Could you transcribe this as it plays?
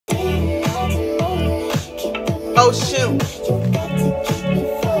Faux shoe.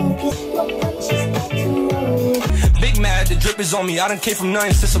 Big mad, the drip is on me. I done came from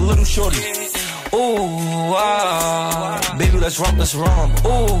nothing since a little shorty. Ooh, baby, let's romp, let's romp.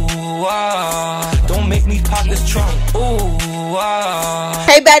 Ooh, don't make me pop this trunk. Ooh,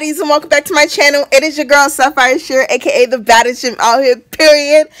 Hey baddies, and welcome back to my channel. It is your girl 𝔖𝔞𝔭𝔥𝔦𝔯𝔢, aka the baddest gym out here,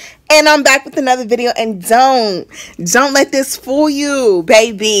 period. And I'm back with another video, and don't let this fool you,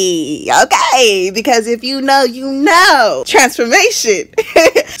 baby. Okay, because if you know, you know. Transformation.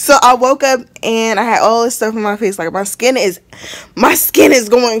 So I woke up and I had all this stuff on my face. Like my skin is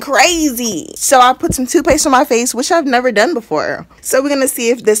going crazy. So I put some toothpaste on my face, which I've never done before. So we're gonna see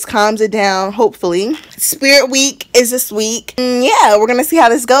if this calms it down, hopefully. Spirit week is this week. And yeah, we're gonna see how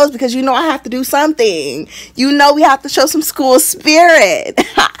this goes, because you know I have to do something. You know we have to show some school spirit.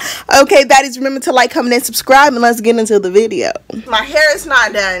 Okay, baddies, remember to like, comment, and subscribe, and let's get into the video. My hair is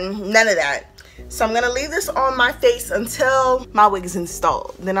not done, none of that. So I'm gonna leave this on my face until my wig is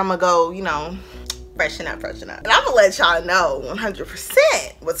installed. Then I'm gonna go, you know, freshen up. And I'm gonna let y'all know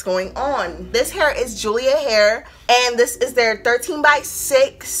 100% what's going on. This hair is Julia hair, and this is their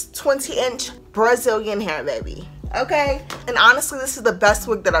 13x6 20-inch Brazilian hair, baby. Okay, and honestly, this is the best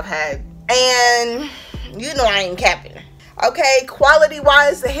wig that I've had, and you know I ain't capping. Okay, quality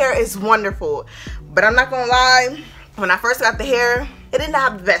wise, the hair is wonderful, but I'm not gonna lie, when I first got the hair, it didn't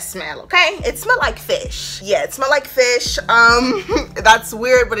have the best smell. Okay, it smelled like fish. Yeah, it smelled like fish. That's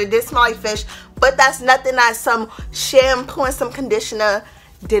weird, but it did smell like fish. But that's nothing that some shampoo and some conditioner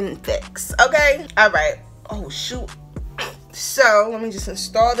didn't fix. Okay, all right. Oh shoot. So let me just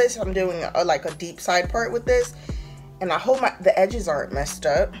install this. I'm doing like a deep side part with this, and I hope the edges aren't messed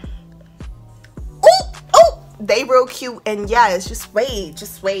up. They real cute, and yes, just wait.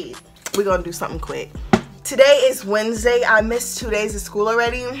 We're gonna do something quick. Today is Wednesday. I missed 2 days of school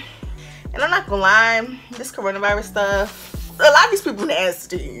already, and I'm not gonna lie, this coronavirus stuff, a lot of these people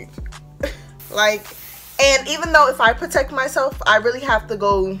nasty. Like, and even though if I protect myself, I really have to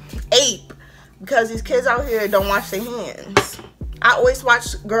go ape, because these kids out here don't wash their hands. I always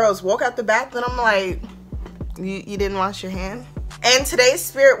watch girls walk out the bath, and I'm like, you didn't wash your hand? And today's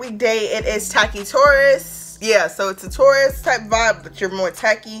Spirit Week day, it is Tacky Taurus. Yeah, so it's a Taurus type vibe, but you're more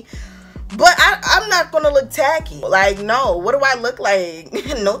tacky. But I'm not gonna look tacky. Like, no, what do I look like?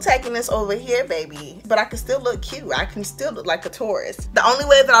 No tackiness over here, baby. But I can still look cute. I can still look like a Taurus. The only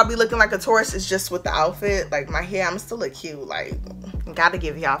way that I'll be looking like a Taurus is just with the outfit. Like my hair, I'm still look cute. Like, gotta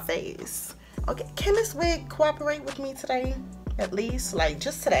give y'all face. Okay, can this wig cooperate with me today? At least, like,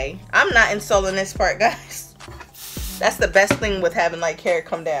 just today. I'm not installing this part, guys. That's the best thing with having like hair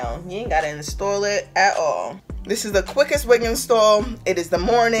come down. You ain't gotta install it at all. This is the quickest wig install. It is the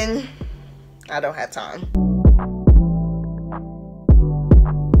morning. I don't have time.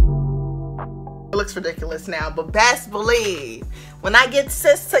 It looks ridiculous now, but best believe when I get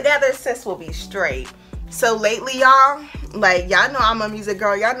sis together, sis will be straight. So lately, y'all, like, y'all know I'm a music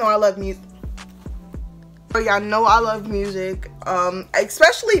girl. Y'all know I love music. Y'all know I love music.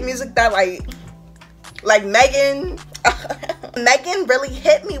 Especially music that like Megan. Megan really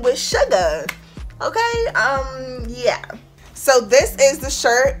hit me with sugar. Okay, yeah. So this is the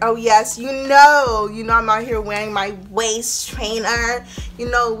shirt. Oh yes, you know I'm out here wearing my waist trainer. You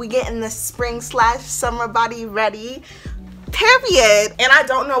know, we getting the spring/summer body ready, period. And I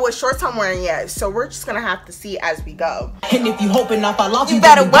don't know what shorts I'm wearing yet, so we're just gonna have to see as we go. And if you hoping I fall off, you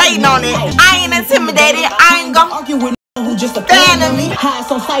better wait on it. I ain't intimidated. I ain't gonna argue with who just a fan of me. High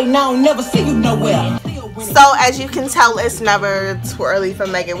on sight now, never see you nowhere. So as you can tell, it's never too early for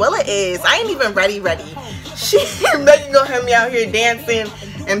Megan. Well, it is. I ain't even ready. Megan gonna have me out here dancing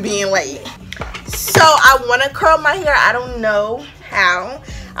and being late. So I want to curl my hair. I don't know how.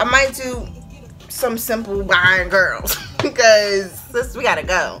 I might do some simple wine girls because we gotta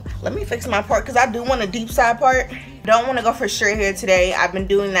go. Let me fix my part, because I do want a deep side part. Don't want to go for straight hair today. I've been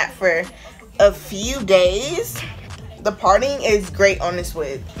doing that for a few days. The parting is great on this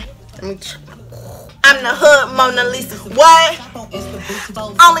wig. Let me try. I'm the hood Mona Lisa. What?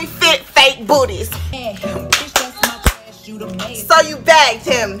 Only fit fake booties. So you bagged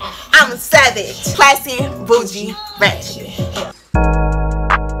him. I'm a savage. Classy, bougie, ratchet.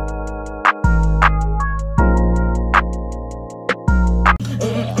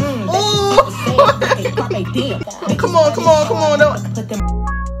 Ooh. Come on. Don't.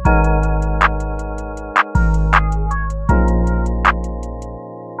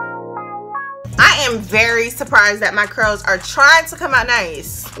 I'm very surprised that my curls are trying to come out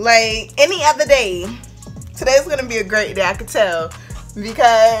nice. Like any other day, today's gonna be a great day, I could tell,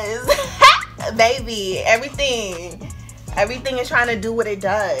 because baby, everything is trying to do what it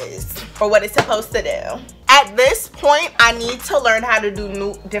does or what it's supposed to do. At this point, I need to learn how to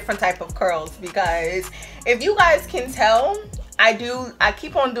do different type of curls, because if you guys can tell, I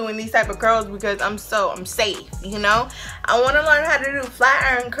keep on doing these type of curls because I'm safe, you know. I want to learn how to do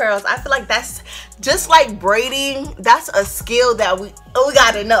flat iron curls. I feel like that's just like braiding. That's a skill that we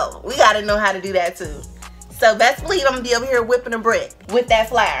gotta know. We gotta know how to do that too. So best believe I'm gonna be over here whipping a brick with that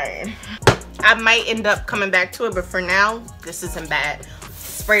flat iron. I might end up coming back to it, but for now, this isn't bad.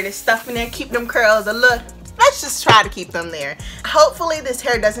 Spray this stuff in there, keep them curls a look. Let's just try to keep them there. Hopefully this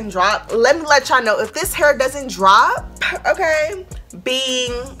hair doesn't drop. Let me let y'all know, if this hair doesn't drop, okay,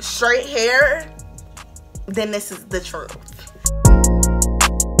 being straight hair, then this is the truth.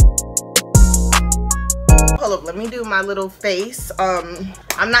 Hold up, let me do my little face.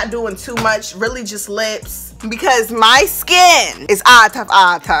 I'm not doing too much, really just lips, because my skin is out of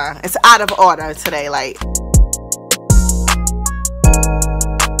order. It's out of order today, like.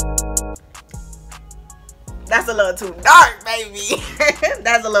 That's a little too dark, baby.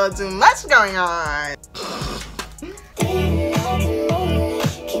 That's a little too much going on.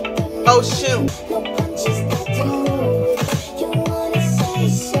 Oh shoot.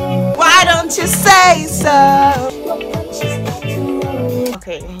 Why don't you say so?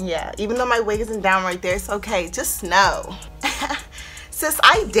 Okay, yeah, even though my wig isn't down right there, it's okay. Just know. Sis,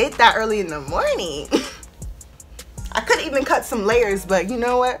 I did that early in the morning. I could even cut some layers, but you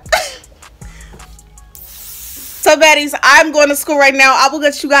know what? So baddies, I'm going to school right now. I will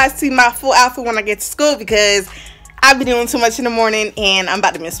let you guys see my full outfit when I get to school, because I've been doing too much in the morning and I'm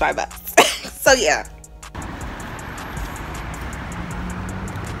about to miss my bus. So yeah.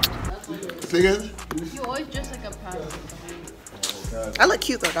 You always dress like a pastor. I look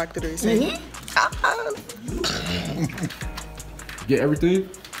cute though, Dr. Dre. Get everything?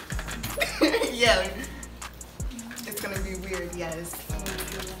 Yeah. It's gonna be weird, yes.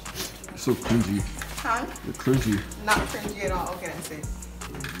 So cringy. Huh? You're cringy. Not cringy at all. Okay, that's it.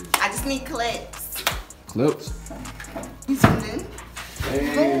 I just need clips. Clips? You tuned in?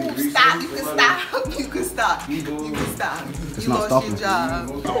 Hey, no, stop. You can stop. You can stop. You can stop. It's you not lost stopping. your job.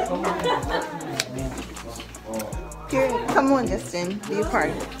 Here, come on, Justin. Be a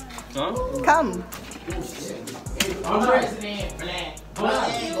part. Huh? Come.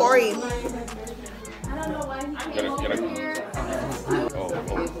 Corey. I don't know why he came over here.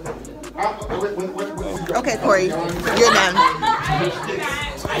 Okay, Corey, you're done.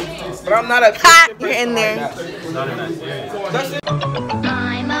 But I'm not a hot. You're in there.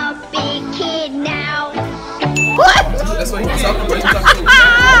 I'm a big kid now. What? That's what he's talking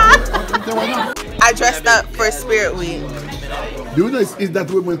about. I dressed up for Spirit Week. Do you know is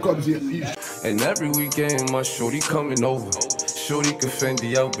that when it comes here? And every weekend, my shorty coming over. Shorty can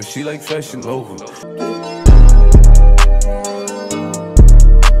Fendi out, but she like fashion over.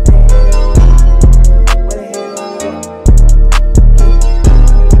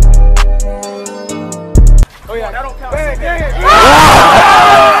 Oh yeah, that don't count.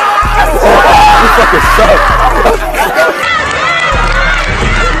 You fucking suck.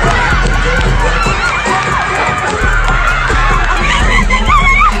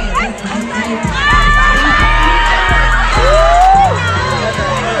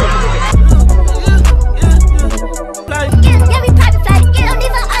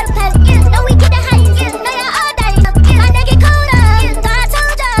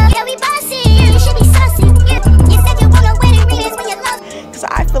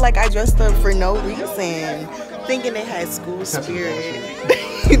 Dressed up for no reason, thinking it had school spirit.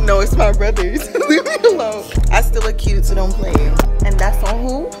 No, it's my brothers. Leave me alone. I still look cute, so don't play. And that's on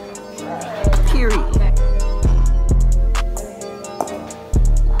who? Period.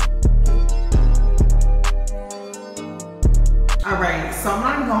 Alright, so I'm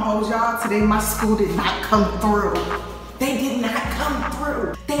not even gonna hold y'all. Today my school did not come through. They did not come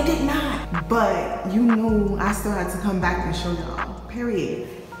through. They did not. But you know I still had to come back and show y'all. Period.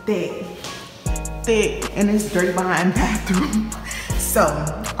 Thick, and it's dirty behind bathroom. So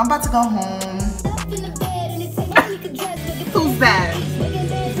I'm about to go home. Who's that?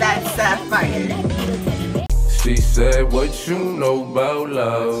 That's Sapphire. She said, what you know about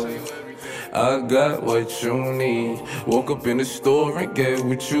love? I got what you need. Woke up in the store and get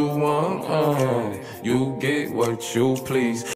what you want. You get what you please.